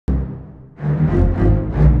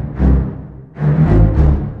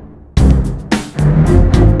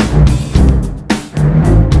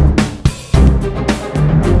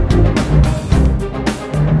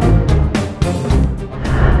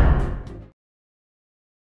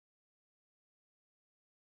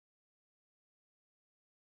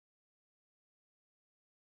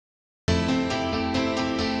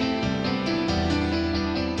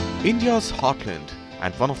India's heartland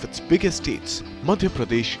and one of its biggest states, Madhya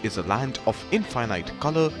Pradesh is a land of infinite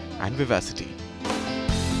colour and vivacity.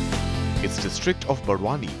 Its district of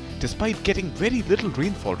Barwani, despite getting very little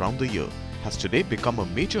rainfall round the year, has today become a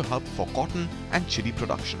major hub for cotton and chili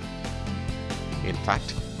production. In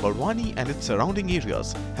fact, Barwani and its surrounding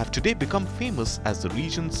areas have today become famous as the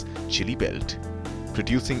region's chili belt,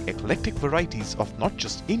 producing eclectic varieties of not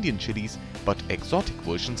just Indian chilies but exotic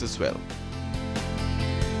versions as well.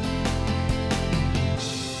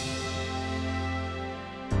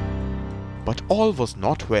 But all was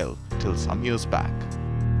not well till some years back.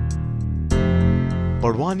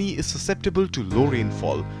 Barwani is susceptible to low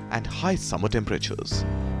rainfall and high summer temperatures,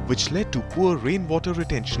 which led to poor rainwater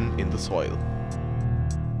retention in the soil.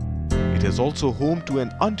 It is also home to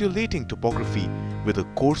an undulating topography with a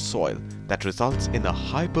coarse soil that results in a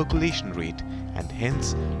high percolation rate and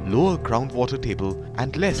hence lower groundwater table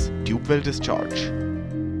and less tube well discharge.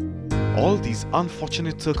 All these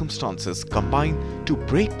unfortunate circumstances combine to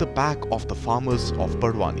break the back of the farmers of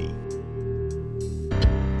Barwani.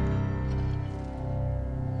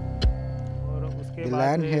 The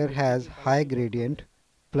land here has high gradient,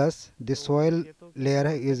 plus the soil layer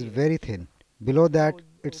is very thin. Below that,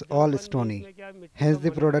 it's all stony. Hence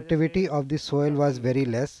the productivity of the soil was very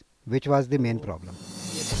less, which was the main problem.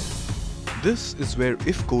 This is where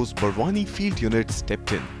IFFCO's Barwani field unit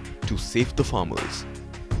stepped in to save the farmers.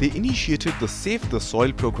 They initiated the Save the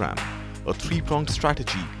Soil program, a three-pronged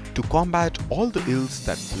strategy to combat all the ills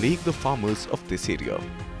that plague the farmers of this area.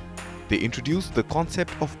 They introduced the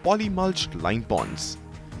concept of poly-mulched line ponds,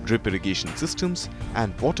 drip irrigation systems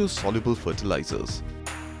and water-soluble fertilizers.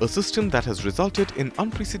 A system that has resulted in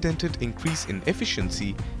unprecedented increase in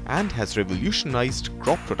efficiency and has revolutionized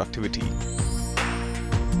crop productivity.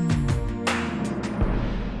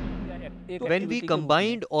 When we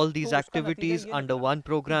combined all these activities under one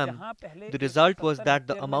program, the result was that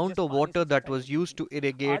the amount of water that was used to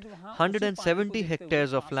irrigate 170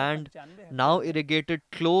 hectares of land now irrigated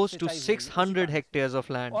close to 600 hectares of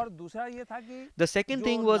land. The second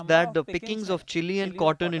thing was that the pickings of chili and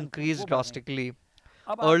cotton increased drastically.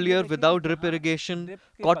 Earlier, without drip irrigation,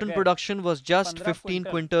 cotton production was just 15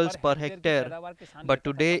 quintals per hectare, but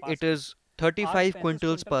today it is 35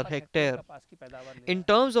 quintals per hectare. In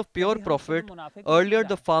terms of pure profit, earlier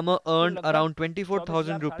the farmer earned around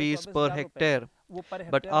 24,000 rupees per hectare.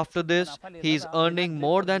 But after this, he is earning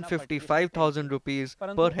more than 55,000 rupees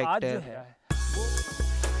per hectare.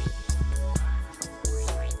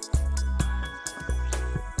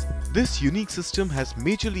 This unique system has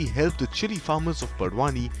majorly helped the chili farmers of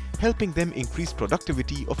Barwani, helping them increase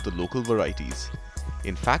productivity of the local varieties.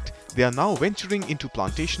 In fact, they are now venturing into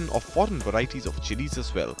plantation of foreign varieties of chilies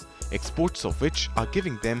as well, exports of which are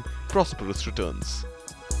giving them prosperous returns.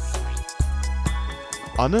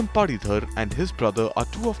 Anand Padidhar and his brother are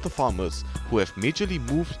two of the farmers who have majorly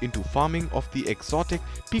moved into farming of the exotic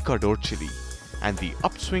picador chili, and the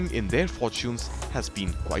upswing in their fortunes has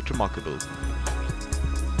been quite remarkable.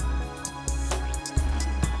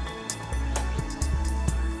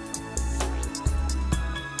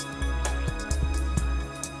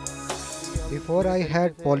 Before I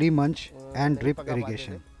had poly-mulch and drip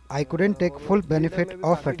irrigation, I couldn't take full benefit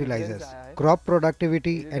of fertilizers. Crop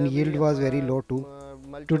productivity and yield was very low too.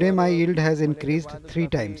 Today my yield has increased 3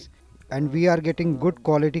 times and we are getting good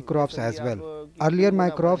quality crops as well. Earlier my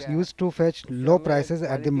crops used to fetch low prices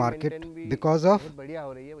at the market because of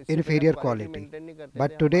inferior quality.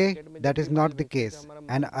 But today that is not the case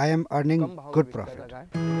and I am earning good profit.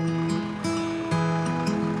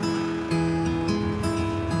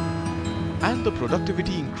 And the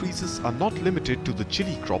productivity increases are not limited to the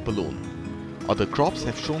chili crop alone. Other crops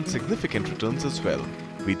have shown significant returns as well,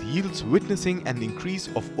 with yields witnessing an increase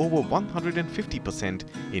of over 150%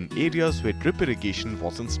 in areas where drip irrigation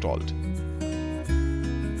was installed.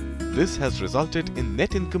 This has resulted in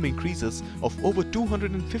net income increases of over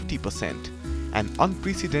 250%, an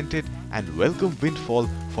unprecedented and welcome windfall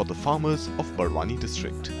for the farmers of Barwani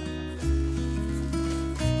district.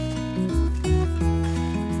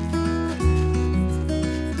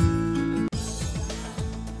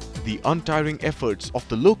 The untiring efforts of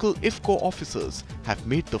the local IFFCO officers have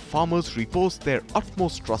made the farmers repose their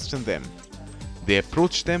utmost trust in them. They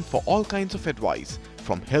approach them for all kinds of advice,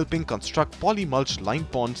 from helping construct poly-mulched line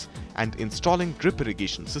ponds and installing drip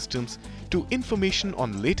irrigation systems to information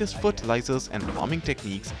on latest fertilizers and farming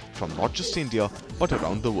techniques from not just India but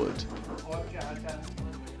around the world.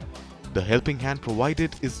 The helping hand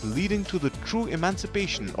provided is leading to the true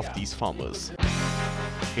emancipation of these farmers.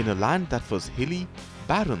 In a land that was hilly,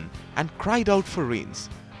 barren and cried out for rains,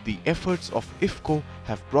 the efforts of IFFCO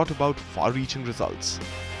have brought about far-reaching results.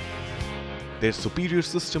 Their superior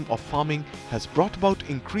system of farming has brought about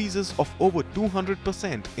increases of over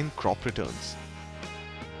 200% in crop returns.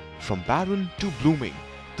 From barren to blooming,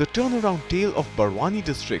 the turnaround tale of Barwani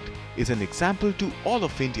district is an example to all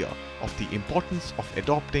of India of the importance of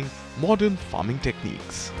adopting modern farming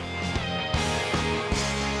techniques.